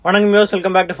வணக்கம் யோஸ்,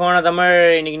 welcome back to ஃபோனா Tamil.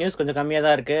 இன்னைக்கு நியூஸ் கொஞ்சம் கம்மியாக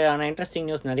தான் இருக்கு, ஆனால் இன்ட்ரெஸ்டிங்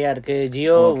நியூஸ் நிறையா இருக்கு.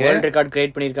 ஜியோ வேர்ல்ட் ரெக்கார்ட்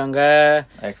கிரியேட் பண்ணியிருக்காங்க.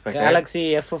 கேலக்ஸி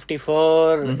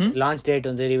F54 லான்ச் டேட்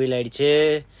வந்து ரிவீல் ஆயிடுச்சு.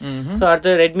 ஸோ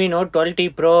அடுத்து ரெட்மி நோட் 12T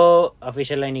ப்ரோ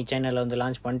அஃபிஷியலாக இன்னைக்கு சைனால வந்து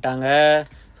லான்ச் பண்ணிட்டாங்க.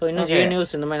 ஸோ இன்னும் ஜியோ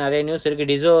நியூஸ் இந்த மாதிரி நிறைய நியூஸ் இருக்கு.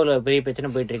 டிசோல பெரிய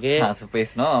பிரச்சனை போயிட்டு இருக்கு.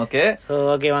 ஸோ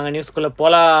ஓகே, வாங்க நியூஸ்குள்ள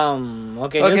போலாம்.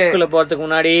 ஓகே, நியூஸ்குள்ள போறதுக்கு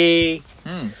முன்னாடி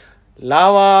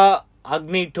லாவா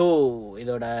அக்னி 2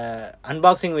 இதோட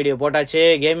அன்பாக்சிங் வீடியோ போட்டாச்சு.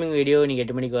 கேமிங் வீடியோ இன்னைக்கு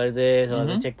 8 மணிக்கு வருது. ஸோ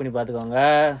அதை செக் பண்ணி பாத்துக்கோங்க.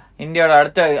 இந்தியாவோட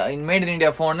அடுத்த made in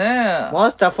India phone,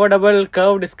 most affordable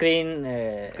curved screen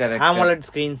AMOLED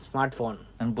screen smart phone.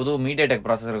 புது மீடியாடெக்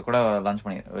ப்ராசஸர் கூட லான்ச்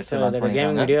பண்ணி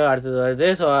கேமிங் வீடியோ அடுத்தது வருது.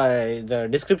 ஸோ இந்த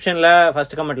டிஸ்கிரிப்ஷன்ல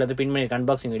ஃபர்ஸ்ட் கமெண்ட்ல இருந்து பின் பண்ணி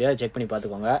அன்பாக்சிங் வீடியோ செக் பண்ணி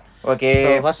பாத்துக்கோங்க. ஓகே,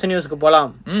 ஃபர்ஸ்ட் நியூஸ்க்கு போலாம்.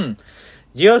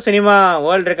 JioCinema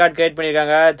வேர்ல்ட் ரெக்கார்ட் கிரியேட்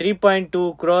பண்ணிருக்காங்க. 3.2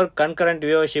 crore கன்கரண்ட்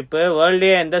வியூவர்ஷிப்.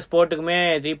 வேர்ல்டே எந்த ஸ்போர்ட்டுக்குமே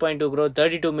 3.2 crore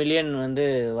 32 million வந்து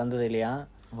வந்தது இல்லையா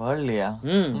வேர்ல்ட்லயா?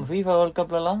 FIFA வேர்ல்ட்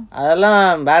கப்லாம்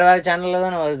அதெல்லாம் வேற வேற சேனல்ல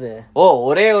தானே வருது.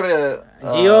 ஒரே ஒரு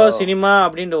JioCinema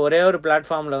அப்படின்ற ஒரே ஒரு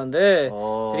பிளாட்ஃபார்ம்ல வந்து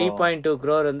 3.2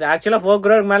 crore வந்து ஆக்சுவலா 4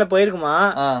 crore மேல போயிருக்குமா.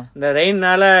 இந்த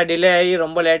ரெயின்னால டிலே ஆகி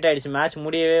ரொம்ப லேட் ஆயிடுச்சு. மேட்ச்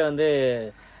முடியவே வந்து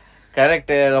கரெக்ட்,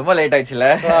 ரொம்ப லேட் ஆயிடுச்சுல.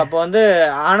 அப்ப வந்து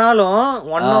ஆனாலும்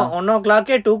 1 o'clock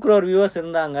 2 crore வியூவர்ஸ்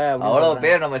இருந்தாங்க. அவ்வளவு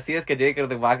பேர் நம்ம CSK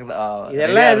ஜெயிக்கிறதுக்கு பாக்குது.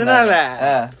 இதெல்லாம் எதனால?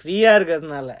 ஃப்ரீயா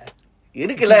இருக்கிறதுனால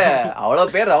இருக்குல்ல.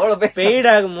 அவ்வளவு பேர் பெய்ட்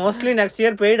ஆகும். மோஸ்ட்லி நெக்ஸ்ட்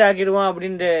இயர் பெய்ட் ஆக்கிடுவோம்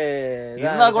அப்படின்ட்டு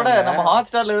இருந்தா கூட நம்ம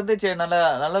ஹாட்ஸ்டார்ல இருந்து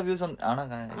நல்ல வியூஸ் வந்து. ஆனா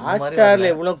ஹாட்ஸ்டார்ல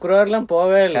இவ்வளவு crore எல்லாம்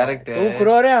போவே இல்ல. 2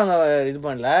 crore அவங்க இது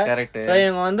பண்ணல. சோ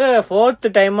இவங்க வந்து 4th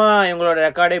டைமா இவங்களோட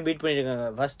ரெக்கார்டே பீட் பண்ணிருக்காங்க.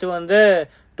 ஃபர்ஸ்ட் வந்து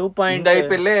 4th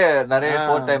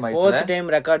டைம்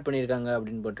ரெக்கார்ட் பண்ணிருக்காங்க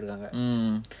அப்படின்னு போட்டிருக்காங்க.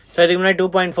 சோ இதுக்கு முன்னாடி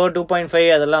 2.4 2.5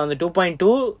 அதெல்லாம் வந்து 2.2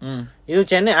 இது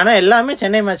சென்னை. ஆனா எல்லாமே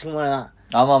சென்னை மேட்ச்க்கு முன்னாடி தான்.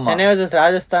 சென்னை வர்சஸ்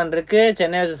ராஜஸ்தான் இருக்கு,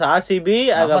 சென்னை வர்சஸ் RCB,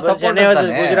 அதுக்கப்புறம் சென்னை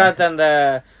வர்சஸ் குஜராத் அந்த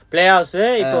பிளே ஆஃப்ஸ்.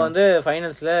 இப்போ வந்து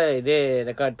ஃபைனல்ஸ்ல இதே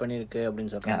ரெக்கார்ட் பண்ணிருக்கு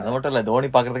அப்படின்னு சொல்றாங்க. அது மட்டும் இல்ல, தோனி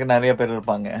பாக்குறதுக்கு நிறைய பேர்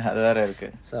இருப்பாங்க, அது வேற இருக்கு.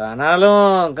 சோ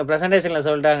ஆனாலும் பிரசன்டேஷன்ல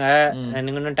சொல்லிட்டாங்க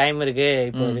இன்னும் டைம் இருக்கு,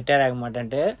 இப்போ ரிட்டையர் ஆக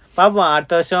மாட்டேன்ட்டு. பாப்போம்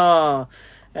அடுத்த வருஷம்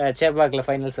சேப்பாக்ல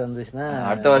ஃபைனல்ஸ் வந்துச்சுன்னா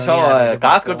அடுத்த வருஷம்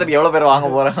காசு கொடுத்துட்டு எவ்வளவு பேர் வாங்க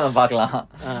போறாங்க பாக்கலாம்.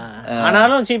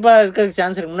 ஆனாலும் சீப்பா இருக்கிறதுக்கு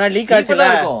சான்ஸ் இருக்கு. முன்னாடி லீக் ஆச்சுல.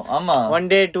 ஆமா, 1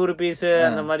 day 2 rupees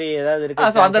அந்த மாதிரி ஏதாவது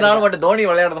இருக்கு. அந்த நாள் மட்டும் தோனி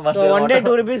விளையாடுறது மாதிரி 1 day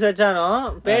 2 rupees வச்சாலும்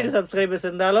பெய்டு சப்ஸ்கிரைபர்ஸ்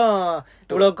இருந்தாலும்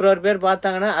இவ்வளவு crore பேர்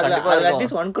பார்த்தாங்கன்னா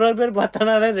அட்லீஸ்ட் 1 crore பேர்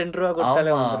பார்த்தானாலே 2 ரூபா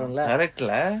கொடுத்தாலே வந்துரும்ல.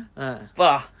 கரெக்ட்ல.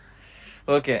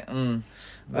 ஓகே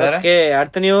ஓகே,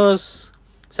 அடுத்த news.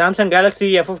 Samsung Galaxy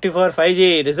F54 5G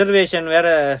reservation வேற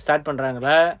ஸ்டார்ட்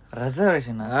பண்றாங்களா?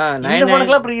 ரிசர்வேஷன்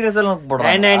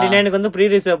 $999 வந்து ப்ரீ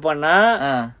ரிசர்வ் பண்ணா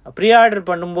ப்ரீ ஆர்டர்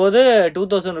பண்ணும்போது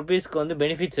 2000 rupeesக்கு வந்து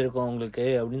பெனிஃபிட்ஸ் இருக்கும் உங்களுக்கு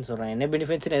அப்படின்னு சொல்றாங்க. என்ன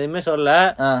பெனிஃபிட்ஸ் எதுவுமே சொல்ல.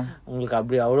 உங்களுக்கு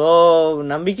அப்படி அவ்வளோ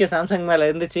நம்பிக்கை சாம்சங் மேல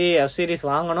இருந்துச்சு F series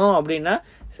வாங்கணும் அப்படின்னா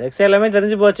எல்லாமே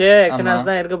தெரிஞ்சு போச்சு. எக்ஸ்என்எஸ்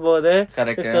தான் இருக்க போகுது.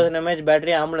 6000 mAh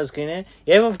பேட்டரி, AMOLED ஸ்கிரீன்.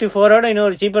 A54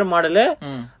 இன்னொரு சீப்பர் மாடலு.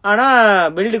 ஆனா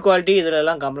பில்டு குவாலிட்டி இதுல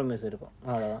எல்லாம் காம்ப்ரமைஸ் இருக்கும்.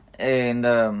 அவ்வளவுதான். இந்த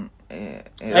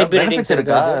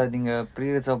நீங்க ப்ரீ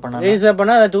ரிசர்வ்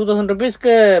பண்ணா 2000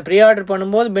 rupeesக்கு ப்ரீ ஆர்டர்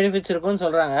பண்ணும்போது பெனிஃபிட்ஸ் இருக்கும்னு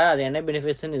சொல்றாங்க. அது என்ன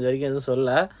பெனிஃபிட்ஸ் இது வரைக்கும் எதுவும்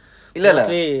சொல்ல. இல்ல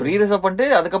ப்ரீ ரிசர்வ் பண்ணிட்டு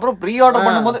அதுக்கப்புறம் ப்ரீ ஆர்டர்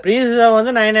பண்ணும்போது ப்ரீ ரிசர்வ்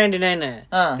வந்து 999,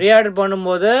 ப்ரீ ஆர்டர்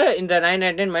பண்ணும்போது இந்த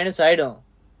 999 மைனஸ் ஆயிடும்.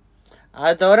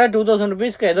 அது தவிர 2000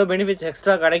 rupeesக்கு ஏதோ பெனிஃபிட்ஸ்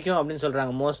எக்ஸ்ட்ரா கிடைக்கும் அப்படின்னு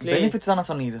சொல்றாங்க. மோஸ்ட்லி பெனிஃபிட்ஸ் தான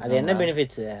சொன்னீங்க. அது என்ன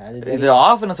பெனிஃபிட்ஸ்? இது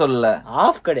ஆஃப்னு சொல்லல.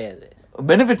 ஆஃப் கிடையாது,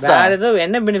 பெனிஃபிட்ஸ். வேற ஏதோ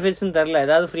என்ன பெனிஃபிட்ஸ்னு தெரியல.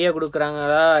 ஏதாவது ஃப்ரீயா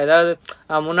கொடுக்குறாங்களா? ஏதாவது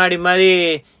முன்னாடி மாதிரி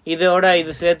இதோட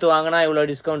இது சேர்த்து வாங்கினா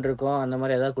இவ்வளவு டிஸ்கவுண்ட் இருக்கும் அந்த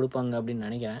மாதிரி ஏதாவது கொடுப்பாங்க அப்படின்னு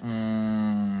நினைக்கிறேன்.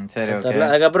 சரி,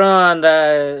 அதுக்கப்புறம் அந்த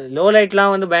லோ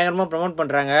லைட்லாம் வந்து பயங்கரமா ப்ரமோட்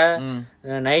பண்றாங்க.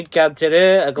 நைட் கேப்சரு,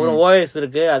 அதுக்கப்புறம் OS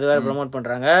இருக்கு, அது வேற ப்ரமோட்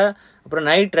பண்றாங்க. அப்புறம்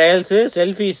night trials,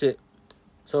 selfies.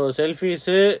 So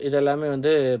selfies இதெல்லாமே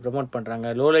வந்து ப்ரமோட் பண்ணுறாங்க.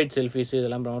 லோ லைட் செல்ஃபீஸு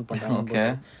இதெல்லாம் ப்ரமோட் பண்ணுறாங்க.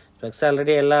 ஸ்பெக்ஸ்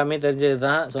ஆல்ரெடி எல்லாமே தெரிஞ்சது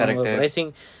தான். ஸோ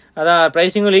ப்ரைசிங் அதான்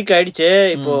ப்ரைசிங்கும் லீக் ஆயிடுச்சு.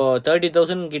 இப்போ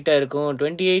 30,000 கிட்ட இருக்கும்.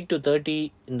 28 to 30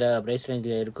 இந்த ப்ரைஸ்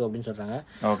ரேஞ்சில் இருக்கும் அப்படின்னு சொல்றாங்க.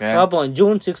 பார்ப்போம்.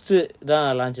 June 6th தான்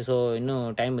லான்ச். ஸோ இன்னும்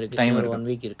டைம் இருக்கு, 1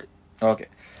 week இருக்கு. ஓகே,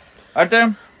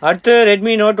 அடுத்து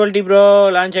Redmi Note 12 Pro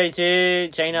லான்ச் ஆயிடுச்சு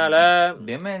சைனால.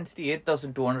 Dimensity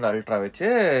 8200 Ultra வச்சு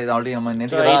ஆல்ரெடி நம்ம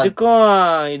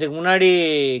இதுக்கு முன்னாடி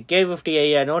K50i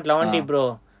Note 11T Pro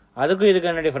அதுக்கும் இதுக்கு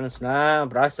என்ன டிஃபரன்ஸ்னா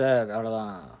ப்ராசஸர்,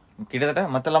 அவ்வளவுதான். கிட்டத்தட்ட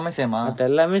மத்த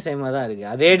எல்லாமே சேமா தான் இருக்கு.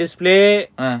 அதே டிஸ்பிளே,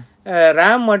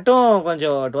 ரேம் மட்டும்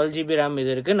கொஞ்சம் 12GB ரேம் இது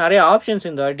இருக்கு. நிறைய ஆப்ஷன்ஸ்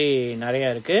இந்த வாட்டி நிறைய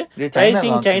இருக்கு.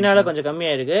 பிரைசிங் சைனால கொஞ்சம்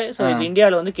கம்மியா இருக்கு. சோ இது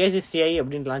இந்தியால வந்து K60i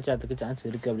அப்படின்னு லான்ச் ஆகிறதுக்கு சான்ஸ்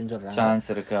இருக்கு அப்படின்னு சொல்றாங்க. சான்ஸ்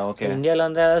இருக்கு. ஓகே. இந்தியால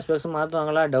வந்து ஏதாவது ஸ்பெக்ஸ்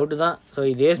மாத்துவாங்களா டவுட் தான். சோ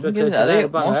இதே ஸ்பெக்ஸ் வச்சு தான்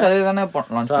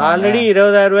இருப்பாங்க. சோ ஆல்ரெடி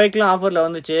 20,000 ரூபாய்க்குலாம் ஆஃபர்ல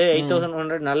வந்துச்சு.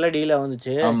 8,100 நல்ல டீலா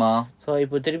வந்துச்சு. ஆமா. சோ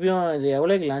இப்போ திருப்பியும் இது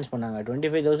எவ்வளவுக்கு லான்ச் பண்ணாங்க?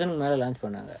 25,000 மேல லான்ச்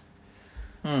பண்ணாங்க.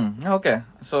 ஓகே.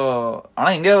 சோ ஆனா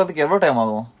இந்தியா வரதுக்கு எவ்வளவு டைம்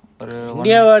ஆகும்?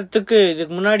 இந்தியா வரதுக்கு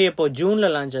இதுக்கு முன்னாடி எப்போ ஜூன்ல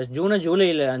லான்ச் ஆச்சு,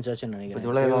 ஜூலைல லான்ச் ஆச்சுன்னு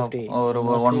நினைக்கிறேன். ஒரு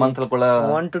 1 மந்த்க்குள்ள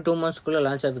 1 to 2 monthsக்குள்ள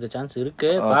லான்ச் ஆகிறதுக்கு சான்ஸ் இருக்கு.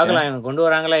 பாக்கலாம் இவங்க கொண்டு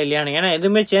வராங்களா இல்லையான்னு. ஏன்னா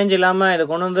எதுவுமே சேஞ்ச் இல்லாம இதை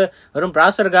கொண்டு வந்து வெறும்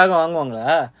ப்ராசஸருக்காக வாங்குவாங்களா?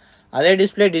 அதே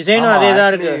டிஸ்பிளே டிசைனும் அதே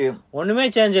தான் இருக்கு, ஒண்ணுமே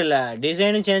சேஞ்ச் இல்ல.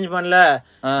 டிசைனும் சேஞ்ச் பண்ணல,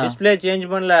 டிஸ்பிளே சேஞ்ச்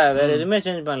பண்ணல, வேற எதுவுமே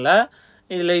சேஞ்ச் பண்ணல.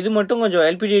 இதுல இது மட்டும் கொஞ்சம்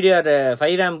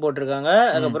LPDDR5 RAM போட்டிருக்காங்க.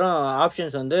 அதுக்கப்புறம்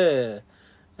ஆப்ஷன்ஸ் வந்து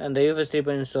அந்த UFS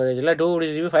 3.0 ஸ்டோரேஜ்ல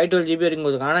 2GB 512GB வரைக்கும்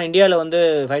கொடுத்துருக்காங்க. ஆனா இந்தியாவில வந்து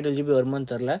 512GB வருமானு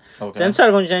தெரியல.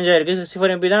 சென்சார் கொஞ்சம் சேஞ்ச் ஆயிருக்கு.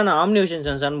 64 MP தான் ஆம்னிவிஷன்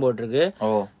சென்சார்னு போட்டிருக்கு.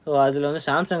 ஸோ அதுல வந்து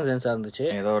சாம்சங் சென்சார் இருந்துச்சு.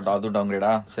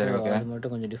 அது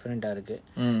மட்டும் கொஞ்சம் டிஃபரெண்டா இருக்கு.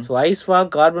 So ice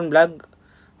fog, carbon black,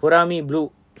 ஹுராமி ப்ளூ.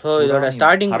 ஸோ இதோட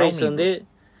ஸ்டார்டிங் பிரைஸ் வந்து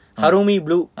Harumi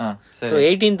blue.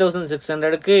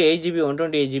 18,600க்கு 8GB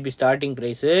 128GB starting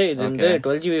price. இது வந்து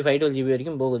 12GB 512GB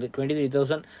வரைக்கும் போகுது.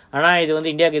 23,000. ஆனா இது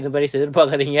வந்து இந்தியாக்கு இந்த பிரைஸ்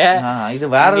எதிர்பார்க்காதீங்க. இது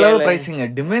வேற லெவல் பிரைசிங்.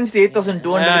 டிமென்சிட்டி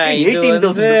 8,200க்கு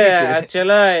 18,000.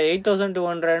 ஆக்சுவலா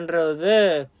 8,200ன்றது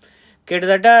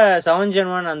கிட்டத்தட்ட 7 Gen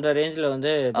 1 அந்த ரேஞ்ச்ல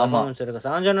வந்து பெர்ஃபார்மன்ஸ் இருக்கு.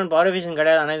 7 Gen 1 பவர் எஃபிஷியன்ட்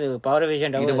கிடையாது, ஆனா இது பவர்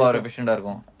எஃபிஷியன்ட். இது பவர் எஃபிஷியன்ட்டா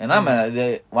இருக்கும். ஏன்னா இது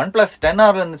OnePlus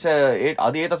 10R இருந்துச்சு,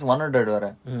 அது 8,100 வேற,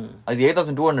 அது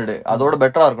 8,200. அதோட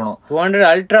பெட்டரா இருக்கணும். 200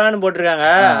 அல்ட்ரான்னு போட்டிருக்காங்க.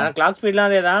 ஆனா கிளாக் ஸ்பீட்லாம்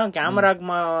அதே தான்.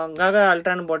 கேமராக்காக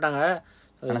அல்ட்ரான்னு போட்டாங்க.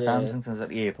 சாம்சங்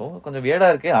சென்சார் ஏதோ கொஞ்சம்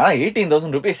வியர்டா இருக்கு. ஆனா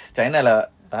 18,000 ரூபீஸ் சைனால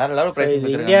வேற லெவல் பிரைஸ்.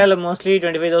 இந்தியால மோஸ்ட்லி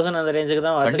 25,000 அந்த ரேஞ்சுக்கு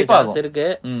தான் வரதுக்கு இருக்கு.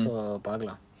 சோ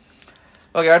பார்க்கலாம்.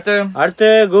 ஓகே. அடுத்து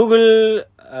கூகுள்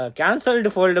கேன்சல்டு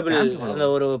ஃபோல்டபிள் அந்த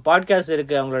ஒரு பாட்காஸ்ட்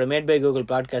இருக்கு. அவங்களோட மேட் பை கூகுள்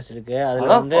பாட்காஸ்ட் இருக்கு. அதுல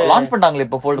வந்து லான்ச் பண்ணாங்களே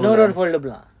இப்போ ஃபோல்டபிள். இன்னொரு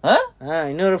ஃபோல்டபிள்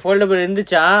இன்னொரு ஃபோல்டபிள்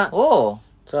இருந்துச்சா?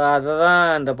 சோ அததான்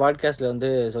இந்த பாட்காஸ்ட்ல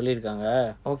வந்து சொல்லிருக்காங்க.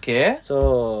 ஓகே. சோ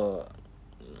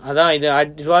அதான் இது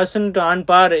இட் வாசன்ட் ஆன்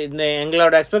பார். இந்த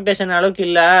எங்களோட எக்ஸ்பெக்டேஷன் அளவுக்கு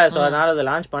இல்ல. சோ அதனால அதை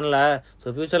லான்ச் பண்ணல. சோ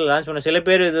ஃபியூச்சர்ல லான்ச் பண்ண. சில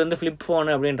பேர் இது வந்து ஃபிளிப் போன்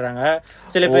அப்படின்றாங்க.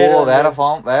 சில பேர் வேற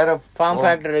ஃபார்ம்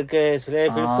ஃபேக்டர் இருக்கு. சில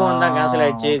ஃபிளிப் போன் தான் கேன்சல்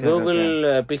ஆயிடுச்சு. கூகுள்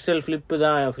பிக்சல் ஃபிளிப்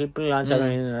தான் ஃபிளிப்னு லான்ச்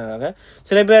ஆகுறாங்க.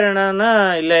 சில பேர் என்னன்னா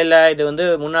இல்ல இது வந்து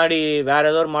முன்னாடி வேற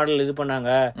ஏதோ ஒரு மாடல் இது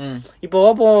பண்ணாங்க. இப்போ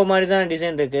ஓப்போ மாதிரி தான்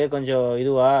டிசைன் இருக்கு. கொஞ்சம்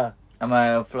இதுவா நம்ம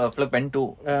flip N2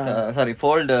 sorry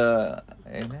fold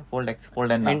X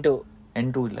fold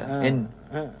N2 இல்ல N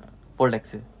Fold X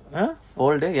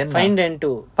Fold N Find N2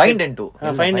 Find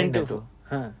N2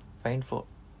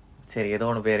 சரி ஏதோ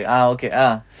ஒன்னு பேரு. ஓகே.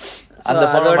 அந்த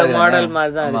அதோட மாடல்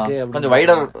மாதிரி தான் இருக்கு. கொஞ்சம்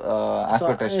வைடர்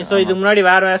ஆஸ்பெக்ட் ரேஷியோ. சோ இது முன்னாடி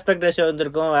வேற ஆஸ்பெக்ட் ரேஷியோ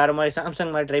வந்திருக்கும். வேற மாதிரி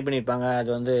சாம்சங் மாதிரி ட்ரை பண்ணிருப்பாங்க.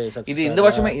 அது வந்து இது இந்த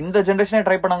வருஷமே இந்த ஜெனரேஷனே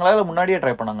ட்ரை பண்ணாங்களா இல்ல முன்னாடியே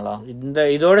ட்ரை பண்ணாங்களா?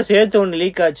 இதோட சேர்த்து ஒன்னு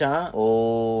லீக் ஆச்சாம்.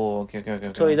 ஓகே.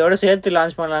 சோ இதோட சேர்த்து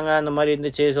லான்ச் பண்ணாங்க அந்த மாதிரி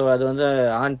இருந்துச்சு. சோ அது வந்து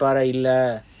ஆன் பாரா இல்ல.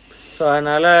 சோ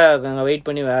அதனால நாங்க வெயிட்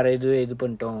பண்ணி வேற இது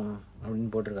பண்ணிட்டோம்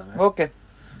அப்படின்னு போட்டிருக்காங்க. ஓகே.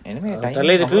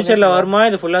 தெரியல இது ஃபியூச்சர்ல வருமா,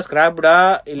 இது ஃபுல்லா ஸ்கிராப்டா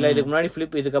இல்ல இதுக்கு முன்னாடி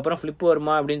ஃபிளிப் இதுக்கப்புறம் ஃபிளிப்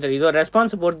வருமா அப்படின்னு தெரியல. இதோட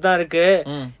ரெஸ்பான்ஸ் பொறுத்து தான் இருக்கு.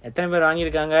 எத்தனை பேர்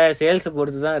வாங்கியிருக்காங்க சேல்ஸ்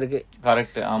பொறுத்து தான் இருக்கு.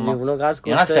 கரெக்ட். ஆமா. இவ்வளவு காசு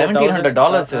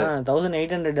 $1,700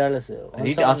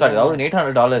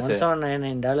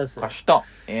 $1,800 கஷ்டம்.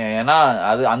 ஏன்னா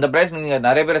அது அந்த பிரைஸ் நீங்க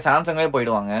நிறைய பேர் சாம்சங்லயே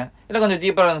போயிடுவாங்க. இல்ல கொஞ்சம்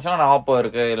சீப்பரா இருந்துச்சுன்னா ஆப்போ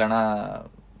இருக்கு, இல்லன்னா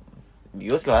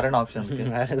யூஎஸ்ல வேற என்ன ஆப்ஷன் இருக்கு?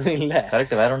 வேற எதுவும் இல்ல.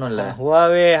 கரெக்ட். வேற ஒண்ணும் இல்ல.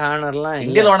 Huawei Honorலாம்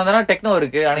இந்தியால வாங்குனதா டெக்னோ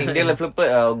இருக்கு. ஆனா இந்தியால ஃபிளிப்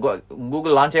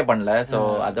கூகுள் லான்ச்சே பண்ணல. சோ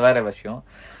அது வேற விஷயம்.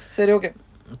 சரி ஓகே.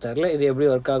 தெரியல இது எப்படி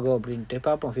வொர்க் ஆகும் அப்படின்ட்டு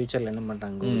பாப்போம் ஃபியூச்சர்ல என்ன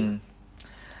பண்றாங்க.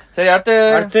 சரி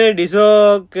அடுத்து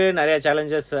டிசோக்கு நிறைய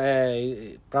சேலஞ்சஸ்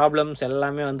ப்ராப்ளம்ஸ்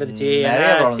எல்லாமே வந்துருச்சு.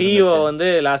 சிஇஓ வந்து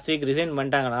லாஸ்ட் வீக் ரிசைன்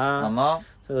பண்ணிட்டாங்களாம். ஆமா.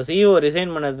 ஸோ சிஇஓ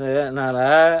ரிசைன் பண்ணதுனால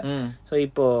ஸோ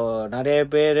இப்போ நிறைய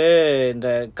பேரு இந்த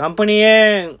கம்பெனியே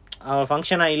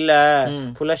ஃபங்க்ஷனா இல்ல,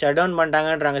 ஃபுல்லா ஷட் டவுன்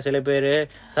பண்ணிட்டாங்கன்றாங்க சில பேரு.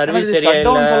 சர்வீஸ் சரியா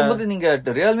இல்ல. நீங்க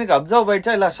ரியல்மிக்கு அப்சர்வ்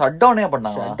ஆயிடுச்சா இல்ல ஷட் டவுனே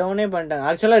பண்ணிட்டாங்க?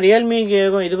 ஆக்சுவலா ரியல்மிக்கு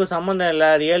இதுக்கும் சம்பந்தம் இல்ல.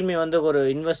 ரியல்மி வந்து ஒரு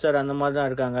இன்வெஸ்டர் அந்த மாதிரி தான்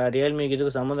இருக்காங்க. ரியல்மிக்கு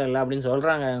இதுக்கு சம்பந்தம் இல்ல அப்படின்னு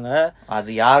சொல்றாங்க அவங்க. அது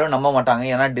யாரும் நம்ப மாட்டாங்க.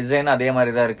 ஏன்னா டிசைன் அதே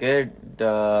மாதிரி தான் இருக்கு.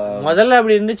 முதல்ல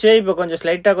அப்படி இருந்துச்சு, இப்ப கொஞ்சம்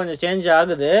ஸ்லைட்டா கொஞ்சம் சேஞ்ச்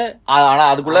ஆகுது. ஆனா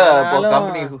அதுக்குள்ள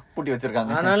கம்பெனி பூட்டி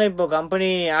வச்சிருக்காங்க. ஆனாலும் இப்போ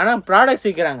கம்பெனி ஆனா ப்ராடக்ட்ஸ்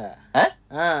விக்கிறாங்க.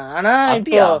 ஆனா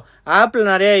இப்போ ஆப்பிள்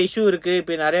நிறைய இஷ்யூ இருக்கு.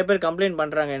 இப்ப நிறைய பேர் கம்ப்ளைண்ட்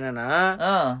பண்றாங்க என்னன்னா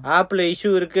ஆப்பிள்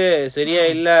இஷ்யூ இருக்கு, சரியா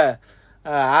இல்ல,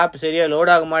 ஆப் சரியா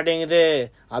லோட் ஆக மாட்டேங்குது,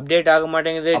 அப்டேட் ஆக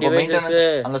மாட்டேங்குது, டிவைசஸ்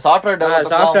அந்த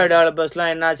சாஃப்ட்வேர்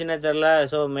டெவலப்பர்ஸ்லாம் என்ன ஆச்சுன்னே தெரியல.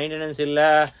 ஸோ மெயின்டெனன்ஸ் இல்ல.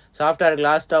 சாஃப்ட்வேருக்கு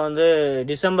லாஸ்டா வந்து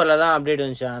டிசம்பர்ல தான் அப்டேட்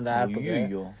வந்துச்சு அந்த ஆப்புக்கு.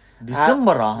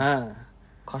 டிசம்பரா?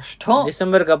 கஷ்டம்.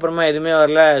 டிசம்பருக்கு அப்புறமா எதுவுமே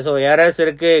வரல. ஸோ எரர்ஸ்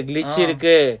இருக்கு, கிளிச்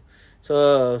இருக்கு. ஸோ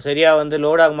சரியா வந்து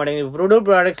லோட் ஆக மாட்டேங்குது.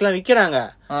 ப்ராடக்ட்ஸ் எல்லாம் விற்கிறாங்க,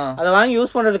 அதை வாங்கி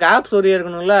யூஸ் பண்றதுக்கு ஆப் சரியா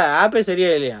இருக்கணும்ல, ஆப்பே சரியா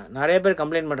இல்லையா, நிறைய பேர்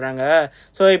கம்ப்ளைண்ட் பண்றாங்க.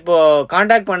 ஸோ இப்போ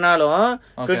கான்டாக்ட் பண்ணாலும்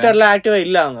ட்விட்டர்ல ஆக்டிவா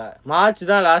இல்ல. அவங்க மார்ச்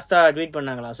தான் லாஸ்டா ட்வீட்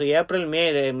பண்ணாங்களாம். ஸோ ஏப்ரல்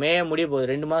மே முடிய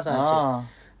போகுது, 2 மாசம் ஆச்சு.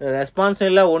 ரெஸ்பான்ஸ்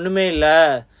இல்ல, ஒண்ணுமே இல்ல.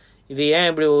 இது ஏன்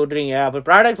இப்படி ஓடுறீங்க? அப்ப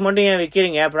ப்ராடக்ட்ஸ் மட்டும் ஏன்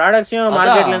விக்கிறீங்க? ப்ராடக்ட்ஸையும்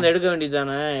மார்க்கெட்ல இருந்து எடுக்க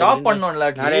வேண்டியதானே.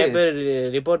 நிறைய பேர்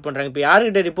ரிப்போர்ட் பண்றாங்க. இப்ப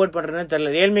யாருகிட்ட ரிப்போர்ட் பண்றதுன்னு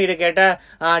தெரியல. ரியல்மி கிட்ட கேட்டா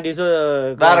டிசோ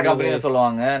வேற கம்பெனி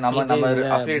சொல்லுவாங்க, நம்ம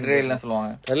அஃபிலியேட் இல்ல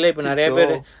சொல்லுவாங்க. தெரியல. இப்ப நிறைய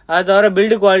பேர் அது தவிர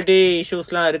பில்டு குவாலிட்டி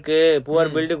இஷ்யூஸ் எல்லாம் இருக்கு.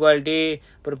 புவர் பில்டு குவாலிட்டி,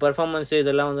 அப்புறம் பெர்ஃபார்மன்ஸ்,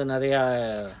 இதெல்லாம் வந்து நிறைய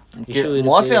இஷ்யூ இருக்கு.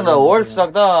 மோஸ்ட்லி அந்த ஓல்ட்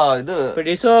ஸ்டாக் தான் இது. இப்ப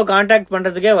டிசோ கான்டாக்ட்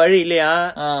பண்றதுக்கே வழி இல்லையா,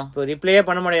 இப்போ ரிப்ளையே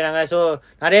பண்ண மாட்டேங்கிறாங்க. சோ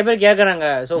நிறைய பேர் கேக்குறாங்க,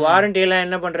 சோ வாரண்டி எல்லாம்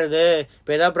என்ன பண்றது,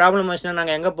 இப்ப ஏதாவது ப்ராப்ளம் ஆச்சுன்னா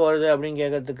நாங்க எங்க போறது அப்படின்னு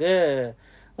கேட்கறதுக்கு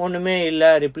ஒண்ணுமே இல்ல,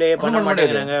 ரிப்ளையே பண்ண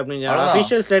மாட்டேங்கிறாங்க அப்படின்னு.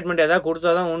 அபிஷியல் ஸ்டேட்மெண்ட் ஏதாவது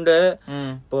கொடுத்தாதான் உண்டு.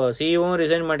 இப்போ சிஇஓவும்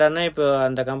ரிசைன் பண்ணிட்டாருன்னா இப்போ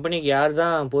அந்த கம்பெனிக்கு யார்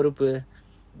தான் பொறுப்பு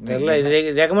தெரியல. இது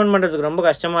ரெக்கமெண்ட் பண்றதுக்கு ரொம்ப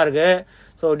கஷ்டமா இருக்கு.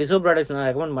 ஸோ டிசோ ப்ராடக்ட்ஸ் நான்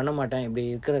ரெக்கமெண்ட் பண்ண மாட்டேன். இப்படி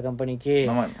இருக்கிற கம்பெனிக்கு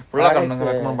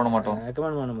ரெக்கமெண்ட் பண்ண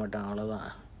மாட்டேன். அவ்வளவுதான்.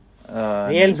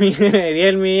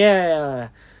 ரியல்மியே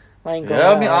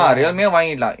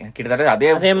வாங்கிடலாம். கிட்டத்தட்ட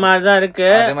அதே மாதிரிதான் இருக்கு.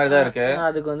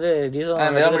 அதுக்கு வந்து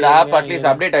ஆப் அட்லீஸ்ட்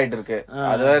அப்டேட் ஆயிட்டு இருக்கு,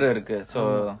 அது வேற இருக்கு.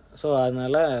 சோ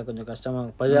அதனால கொஞ்சம் கஷ்டமா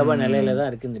பரிதாப நிலையில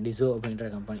தான் இருக்கு இந்த டிசோ அப்படின்ற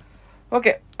கம்பெனி.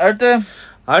 ஓகே,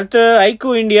 அடுத்து ஐக்கூ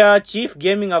இந்தியா சீஃப்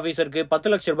கேமிங் ஆபீசருக்கு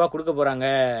 10 லட்சம் ரூபாய் கொடுக்க போறாங்க.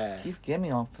 சீஃப்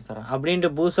கேமிங் ஆபீசரா அப்படின்ட்டு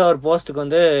புதுசா ஒரு போஸ்டுக்கு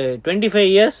வந்து 25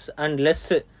 years and less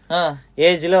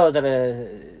ஏஜ்ல ஒருத்தர்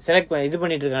செலக்ட் இது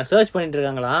பண்ணிட்டு இருக்காங்க, சர்ச் பண்ணிட்டு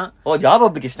இருக்காங்களாம். ஓ, ஜாப்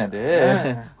அப்ளிகேஷன் அது.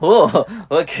 ஓ,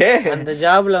 ஓகே. அந்த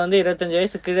ஜாப்ல வந்து 25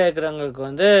 வயசு கீழே இருக்கிறவங்களுக்கு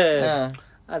வந்து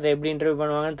அதை எப்படி இன்டர்வியூ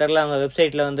பண்ணுவாங்கன்னு தெரியல. அவங்க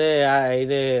வெப்சைட்ல வந்து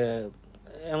இது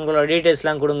உங்களோட டீடைல்ஸ்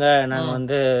எல்லாம் கொடுங்க, நாங்க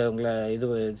வந்து உங்களை இது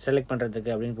செலக்ட்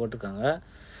பண்றதுக்கு அப்படின்னு போட்டிருக்காங்க.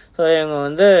 ஸோ இவங்க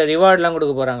வந்து ரிவார்ட்லாம்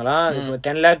கொடுக்க போறாங்களாம். இப்போ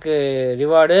 10 lakh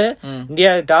ரிவார்டு.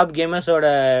 இந்தியா டாப் கேமர்ஸோட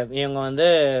இவங்க வந்து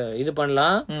இது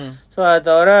பண்ணலாம். ஸோ அது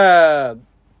தவிர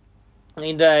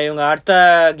இந்த இவங்க அடுத்த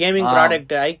கேமிங்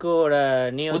ப்ராடக்ட் ஐக்கூவோட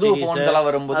நியூ சீரிஸ்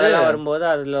வரும்போது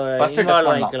அதுல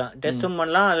இன்வால்வ் ஆயிக்கலாம், டெஸ்டும்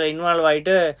பண்ணலாம், அதுல இன்வால்வ்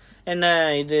ஆயிட்டு என்ன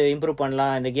இது இம்ப்ரூவ்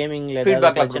பண்ணலாம், இந்த கேமிங்ல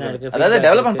ஏதாவது பிரச்சனை இருக்கு, அதாவது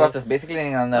டெவலப்மென்ட் process பேசிக்கலி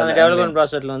நீங்க அந்த டெவலப்மென்ட்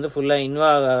processல வந்து ஃபுல்லா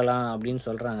இன்வால்வ் ஆகலாம் அப்படின்னு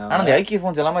சொல்றாங்க. ஆனா இந்த ஐக்கியூ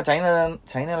ஃபோன்ஸ் எல்லாமே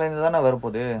சைனால இருந்து தான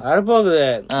வரப்போகுது.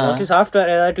 மோஸ்ட்லி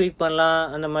சாஃப்ட்வேர் ஏதாவது ட்வீக் பண்ணலாம்,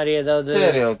 அந்த மாதிரி ஏதாவது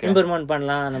இம்ப்ரூவ்மென்ட்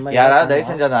பண்ணலாம். அந்த மாதிரி யாராவது தயவு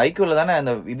செஞ்சு அந்த ஐக்கியூல தானே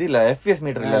அந்த இது இல்ல FPS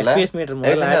மீட்டர் இல்ல, FPS மீட்டர்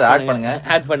முதல்ல ஆட்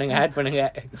பண்ணுங்க.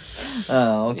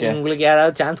 ஓகே, உங்களுக்கு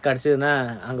யாராவது சான்ஸ் கிடைச்சதுன்னா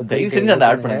அங்க தயவு செஞ்சு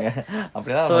அந்த ஆட் பண்ணுங்க.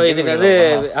 அப்படிதான். சோ இதுக்கு வந்து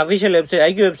அபிஷியல் வெப்சைட்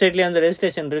ஐக்கியூ வெப்சைட்லயே அந்த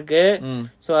ரெஜிஸ்ட்ரேஷன் இருக்கு.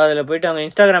 சோ அதுல போயிட்டு அவங்க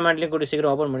இன்ஸ்டாகிராம் ஹேண்ட்லயும் கூட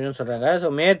சீக்கிரம் ஓபன் பண்ணணும்னு சொல்றாங்க. சோ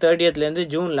May 30th இருந்து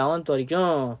June 11th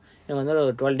வரைக்கும் இவங்க வந்து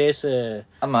ஒரு 12 days.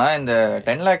 ஆமா, இந்த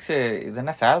 10 lakhs இது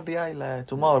என்ன சாலரியா இல்ல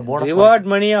சும்மா ஒரு bonus?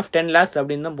 Reward money of 10 lakhs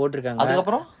அப்படின்னு தான் போட்டிருக்காங்க.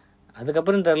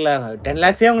 அதுக்கப்புறம் தெரியல 10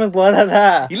 lakhs உங்களுக்கு போதாதா?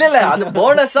 இல்ல அது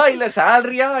போனஸா இல்ல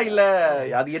சாலரியா இல்ல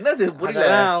அது என்னது புரியல.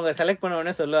 அவங்க செலக்ட் பண்ண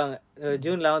உடனே சொல்லுவாங்க.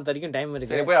 June 11th வரைக்கும் டைம்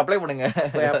இருக்கு, போய் அப்ளை பண்ணுங்க.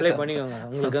 அப்ளை பண்ணிக்கோங்க.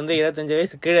 உங்களுக்கு வந்து 25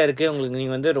 வயசு கீழே இருக்கு, உங்களுக்கு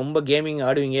நீங்க வந்து ரொம்ப கேமிங்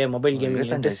ஆடுவீங்க, மொபைல் கேமிங்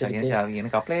இன்ட்ரெஸ்ட் இருக்கு.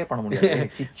 எனக்கு அப்ளை பண்ண முடியாது.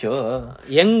 சிச்சோ,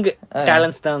 யங்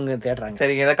டாலன்ட்ஸ் தான் அவங்க தேடுறாங்க.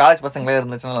 சரி, ஏதாவது காலேஜ் பசங்களே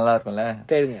இருந்துச்சுன்னா நல்லா இருக்கும்ல.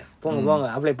 சரிங்க, போங்க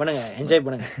அப்ளை பண்ணுங்க, என்ஜாய்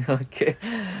பண்ணுங்க. ஓகே,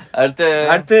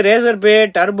 அடுத்து Razer Pay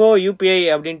Turbo UPI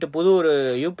அப்படின்ட்டு புது ஒரு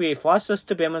UPI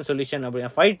ஃபாஸ்டஸ்ட் பேமெண்ட் சொல்யூஷன் அப்படி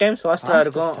 5 times ஃபாஸ்டா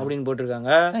இருக்கும் அப்படின்னு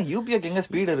போட்டிருக்காங்க. UPI எங்க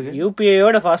ஸ்பீட் இருக்கு?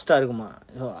 UPI-யோட ஃபாஸ்டா இருக்குமா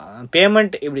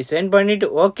பேமெண்ட்? இப்படி சென்ட் பண்ணிட்டு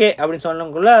ஓகே அப்படின்னு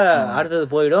சொன்னக்குள்ள அடுத்தது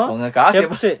போயிடும்.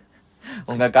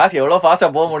 உங்க காசு எவ்வளவு ஃபாஸ்டா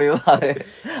போக முடியும்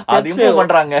அது இம்ப்ரூவ்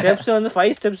பண்றாங்க. ஸ்டெப்ஸ் வந்து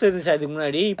 5 ஸ்டெப்ஸ் இருந்துச்சு அதுக்கு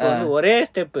முன்னாடி, இப்போ வந்து ஒரே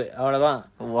ஸ்டெப், அவ்வளவுதான்.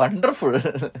 வண்டர்ஃபுல்,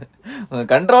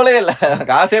 கண்ட்ரோலே இல்ல,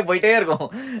 காசே போயிட்டே இருக்கும்.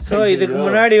 சோ இதுக்கு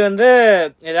முன்னாடி வந்து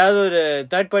ஏதாவது ஒரு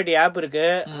தேர்ட் பார்ட்டி ஆப் இருக்கு,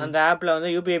 அந்த ஆப்ல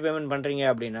வந்து UPI பேமெண்ட் பண்றீங்க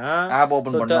அப்படின்னா ஆப்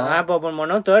ஓபன்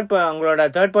பண்ணணும். உங்களோட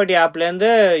தேர்ட் பார்ட்டி ஆப்ல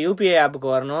இருந்து UPI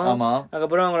ஆப்புக்கு வரணும்.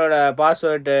 அதுக்கப்புறம் உங்களோட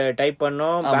பாஸ்வேர்ட் டைப்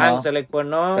பண்ணணும், பேங்க் செலக்ட்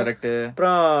பண்ணணும்,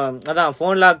 அப்புறம் அதான்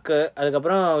போன் லாக்,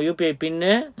 அதுக்கப்புறம் UPI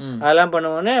பின்னு அதெல்லாம்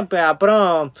பண்ணுவோன்னு அப்புறம்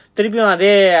திருப்பியும்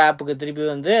அதே ஆப்புக்கு திருப்பி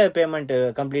வந்து பேமெண்ட்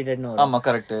கம்ப்ளீட்டட்னு வரும். ஆமா,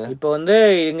 கரெக்ட். இப்போ வந்து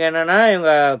இங்க என்னன்னா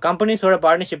இவங்க கம்பெனிஸோட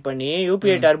பார்ட்னர்ஷிப் பண்ணி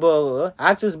UPI டர்போ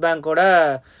ஆக்சிஸ் பேங்கோட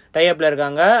டைப்ல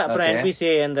இருக்காங்க. அப்புறம்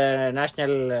NPCI அந்த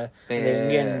நேஷனல்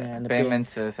இந்தியன்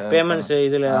பேமெண்ட்ஸ்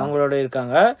இதுல அவங்களோட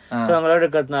இருக்காங்க. சோ அவங்களோட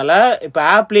இருக்கிறதுனால இப்ப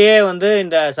ஆப்லயே வந்து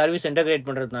இந்த சர்வீஸ் இன்டகிரேட்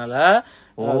பண்றதுனால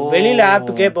வெளியில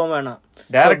ஆப்புக்கே போக வேணாம்,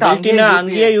 டைரக்டா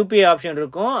அங்கேயே யூபிஐ ஆப்ஷன்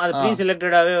இருக்கும். அது ப்ரீ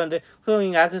செலக்டடாவே வந்து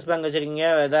நீங்க ஆக்சிஸ் பேங்க் வச்சிருக்கீங்க,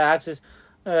 ஏதாவது ஆக்சிஸ்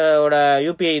ஓட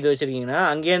யூபிஐ இது வச்சிருக்கீங்கன்னா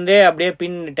அங்கேருந்தே அப்படியே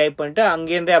பின் டைப் பண்ணிட்டு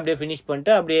அங்கேருந்தே அப்படியே ஃபினிஷ்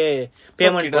பண்ணிட்டு அப்படியே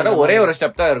பேமெண்ட் ஒரே ஒரு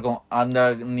ஸ்டெப் தான் இருக்கும். அந்த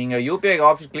நீங்க யூபிஐ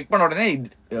ஆப்ஷன் கிளிக் பண்ண உடனே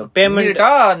பேமெண்ட்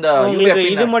அந்த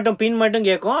இது மட்டும் பின் மட்டும்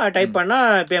கேட்கும், டைப் பண்ணா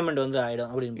பேமெண்ட் வந்து ஆயிடும்.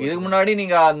 அப்படின்னு இதுக்கு முன்னாடி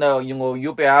நீங்க அந்த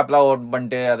யூபிஐ ஆப்லாம் ஓபன்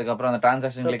பண்ணிட்டு அதுக்கப்புறம் அந்த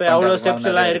டிரான்சாக்ஷன் அவ்வளவு ஸ்டெப்ஸ்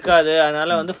எல்லாம் இருக்காது.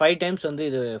 அதனால வந்து 5 டைம்ஸ் வந்து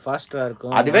இது ஃபாஸ்டா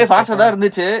இருக்கும். அதுவே ஃபாஸ்டா தான்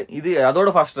இருந்துச்சு, இது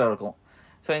அதோட ஃபாஸ்டா இருக்கும்.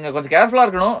 சோ இங்க கொஞ்சம் கேர்ஃபுல்லா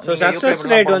இருக்கணும். சோ சக்சஸ்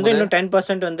ரேட் வந்து இன்னும்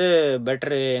 10% வந்து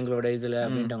பெட்டர் எங்களோட இதுல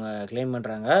அப்படினு அவங்க கிளைம்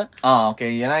பண்றாங்க. ஓகே.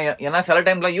 ஏன்னா சில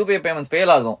டைம்ல யூபிஐ பேமெண்ட்ஸ்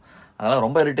ஃபெயில் ஆகும், அதனால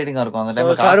ரொம்ப இரிட்டேட்டிங்கா இருக்கும் அந்த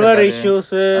டைம்ல. சர்வர்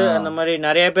இஷ்யூஸ் அந்த மாதிரி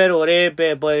நிறைய பேர் ஒரே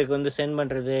பேருக்கு வந்து சென்ட்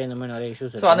பண்றது, இந்த மாதிரி நிறைய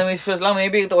இஷ்யூஸ். சோ அந்த இஷ்யூஸ்லாம்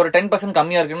மேபி ஒரு 10%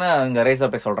 கம்மியா இருக்குன்னு இங்க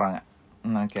ரேசர் போய் சொல்றாங்க.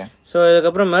 ஓகே. சோ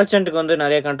இதுக்கப்புறம் மெர்ச்சன்ட்க்கு வந்து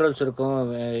நிறைய கண்ட்ரோல்ஸ் இருக்கும்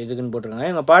இதுக்குன்னு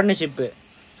போட்டிருக்காங்க. எங்க partnership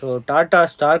so Tata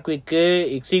Star Quik,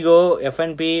 ixigo,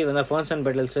 FNP வந்து ஃபோன்ஸ் அண்ட்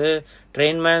பெடல்ஸ்,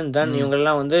 ட்ரெயின்மேன் தன்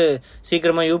இவங்கெல்லாம் வந்து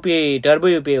சீக்கிரமா யூபிஐ டர்போ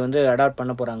யூபிஐ வந்து அடாப்ட்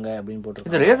பண்ண போறாங்க அப்படின்னு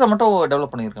போட்டிருக்காங்க. இது ரேசர் மட்டும்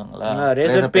டெவலப் பண்ணிருக்காங்களா?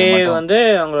 ரேசர் பே வந்து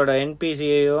அவங்களோட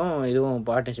என்பிசிஐயும் இதுவும்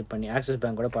பார்ட்னர்ஷிப் பண்ணி ஆக்சிஸ்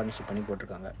பேங்கோட பார்ட்னர்ஷிப் பண்ணி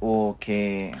போட்டிருக்காங்க. ஓகே.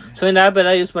 ஸோ இந்த ஆப்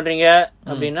ஏதாவது யூஸ் பண்றீங்க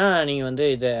அப்படின்னா நீங்க வந்து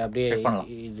இதை அப்படியே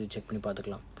இது செக் பண்ணி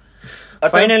பார்த்துக்கலாம்.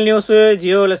 ஃபைனல் நியூஸ்,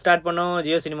 ஜியோவில் ஸ்டார்ட் பண்ணோம்,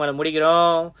 ஜியோ சினிமாவில்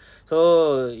முடிக்கிறோம். So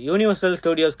Universal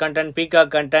Studios content, Peacock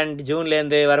content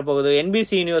ஜூன்லேருந்து வரப்போகுது.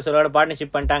 என்பிசி யூனிவர்சலோட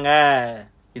பார்ட்னர்ஷிப் பண்ணிட்டாங்க.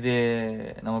 இது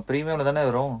நம்ம பிரீமியம்ல தானே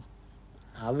வரும்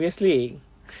ஆப்வியஸ்லி.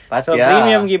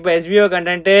 பிரீமியம்க்கு இப்போ HBO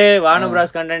content, Warner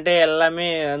Bros content எல்லாமே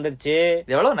வந்துருச்சு.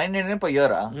 எவ்வளவு 999 per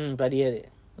year? per year.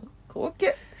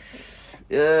 ஓகே.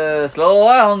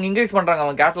 ஸ்லோவா அவங்க இன்க்ரீஸ் பண்றாங்க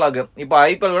அவங்க கேட்டலாக். இப்போ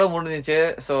ஐபிஎல் கூட முடிஞ்சிச்சு.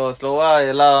 சோ ஸ்லோவா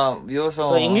எல்லா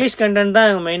வியூஸும் இங்கிலீஷ் கண்டென்ட் தான்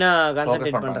இவங்க மெயினா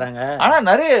கான்சென்ட்ரேட் பண்றாங்க. ஆனா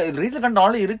நிறைய ரீஜனல் கண்டென்ட்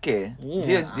ஆல்ரெடி இருக்கு,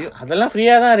 அதெல்லாம்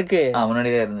ஃப்ரீயா தான் இருக்கு.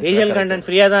 முன்னாடியே இருந்துச்சு. ரீஜனல் கண்டென்ட்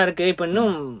ஃப்ரீயா தான் இருக்கு. இப்போ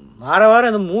இன்னும்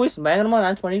வாரம் அந்த மூவிஸ் பயங்கரமா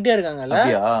லான்ச் பண்ணிட்டே இருக்காங்கல்ல.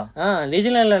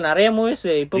 ரீஜனல்ல நிறைய மூவிஸ்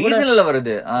இப்போ ரீஜனல்ல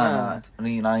வருது.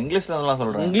 நான் இங்கிலீஷ்ல எல்லாம்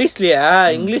சொல்றேன்.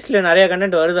 இங்கிலீஷ்ல நிறைய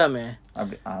கண்டென்ட் வருதாமே.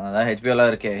 அப்படி அதான் ஹெச்பிஓல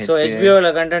இருக்கு. சோ ஹெச்பிஓல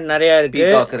கண்டென்ட் நிறைய இருக்கு.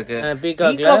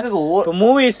 பீகாக்ல இப்போ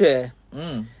மூவிஸ்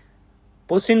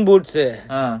புஸ் இன் பூட்ஸ்,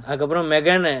 அதுக்கப்புறம்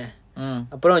மெகன்,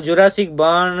 அப்புறம் Jurassic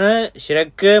Park,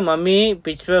 Shrek, Mummy,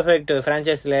 Pitch Perfect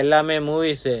பிரான்ச்சைஸ்ல எல்லாமே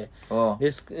movies.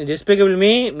 Despicable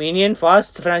Me, Minion,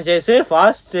 Fast franchise,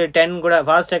 Fast 10 கூட,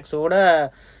 ஃபாஸ்ட் எக்ஸ் கூட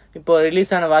இப்போ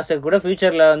ரிலீஸ் ஆன ஃபாஸ்ட் எக்ஸ் கூட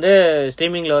ஃபியூச்சர்ல வந்து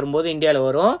ஸ்ட்ரீமிங்ல வரும்போது இந்தியால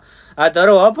வரும். அது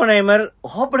தவிர ஓப்பன்ஹைமர்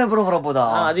வரப்போதா?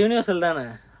 அது யூனிவர்சல் தானே.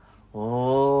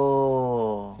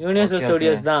 யூனிவர்சல்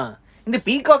ஸ்டுடியோஸ் தான். இந்த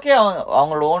பீகாக்கே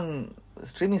அவங்களோட ஓன்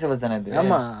ஸ்ட்ரீமிங் சர்வீஸ் தானே இது?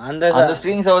 ஆமா, அந்த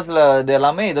ஸ்ட்ரீமிங் சர்வீஸ்ல இது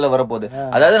எல்லாமே இதுல வரப்போகுது.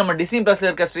 அதாவது நம்ம டிஸ்னி பிளஸ்ல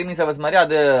இருக்க ஸ்ட்ரீமிங் சர்வீஸ் மாதிரி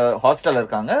அது ஹாட்ஸ்டார்ல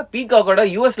இருக்காங்க. பீகாக்கோட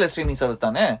யூஎஸ்ல ஸ்ட்ரீமிங் சர்வீஸ்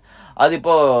தானே, அது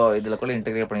இப்போ இதுல கூட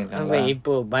இன்டகிரேட் பண்ணிருக்காங்க.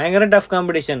 இப்போ பயங்கர tough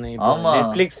competition.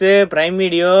 Netflix, Prime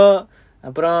Video,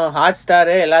 அப்புறம் ஹாட் ஸ்டார்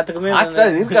எல்லாத்துக்குமே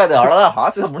இருக்காது. அவ்வளவுதான்,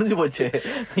 ஹாட் ஸ்டார் முடிஞ்சு போச்சு,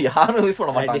 யாரும் யூஸ்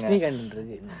பண்ண மாட்டாங்க. டிஸ்னி கண்டென்ட்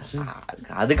இருக்கு,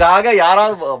 அதுக்காக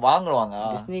யாராவது வாங்குவாங்க.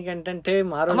 டிஸ்னி கண்டென்ட்,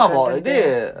 மார்வல் இது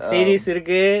சீரிஸ்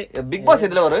இருக்கு. பிக் பாஸ்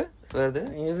இதுல வருது.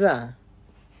 இதுதான்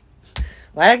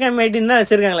வயக்கம் 18 தான்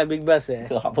வச்சிருக்காங்களா பிக் பாஸ்.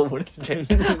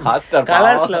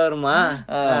 கலர்ஸ்ல வருமா?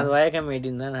 அது வயக்கம்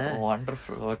 18 தானே.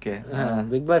 Wonderful. Okay.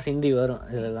 Bigg Boss Hindi வரும்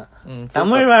இதுலதான்.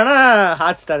 தமிழ் வேணா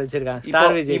ஹாட் ஸ்டார் வச்சிருக்காங்க.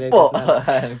 ஸ்டார் விஜய்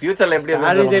ஃபியூச்சர்ல எப்படி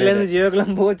ஸ்டார் விஜய்ல இருந்து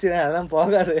ஜியோக்குலாம் போச்சு, அதெல்லாம்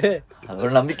போகாது. அது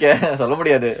ஒரு நம்பிக்கை, சொல்ல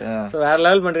முடியாது. வேற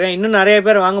லெவல் பண்றேன். இன்னும் நிறைய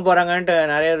பேர் வாங்க போறாங்கன்ட்டு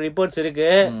நிறைய ரிப்போர்ட்ஸ்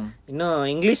இருக்கு. இன்னும்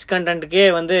இங்கிலீஷ் கண்டென்ட்டுக்கே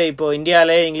வந்து இப்போ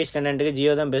இந்தியாலே இங்கிலீஷ் கண்டென்ட்டுக்கு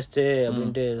ஜியோ தான் பெஸ்ட்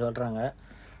அப்படின்ட்டு சொல்றாங்க.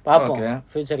 பாப்போம்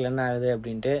ஃபியூச்சர்ல என்ன ஆகுது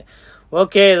அப்படின்ட்டு.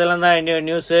 ஓகே, இதெல்லாம் தான்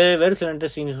நியூஸ். வேறு சில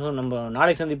இன்ட்ரெஸ்டிங் நியூஸும் நம்ம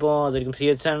நாளைக்கு சந்திப்போம். அது வரைக்கும்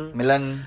சிஎச்என் மிலன்.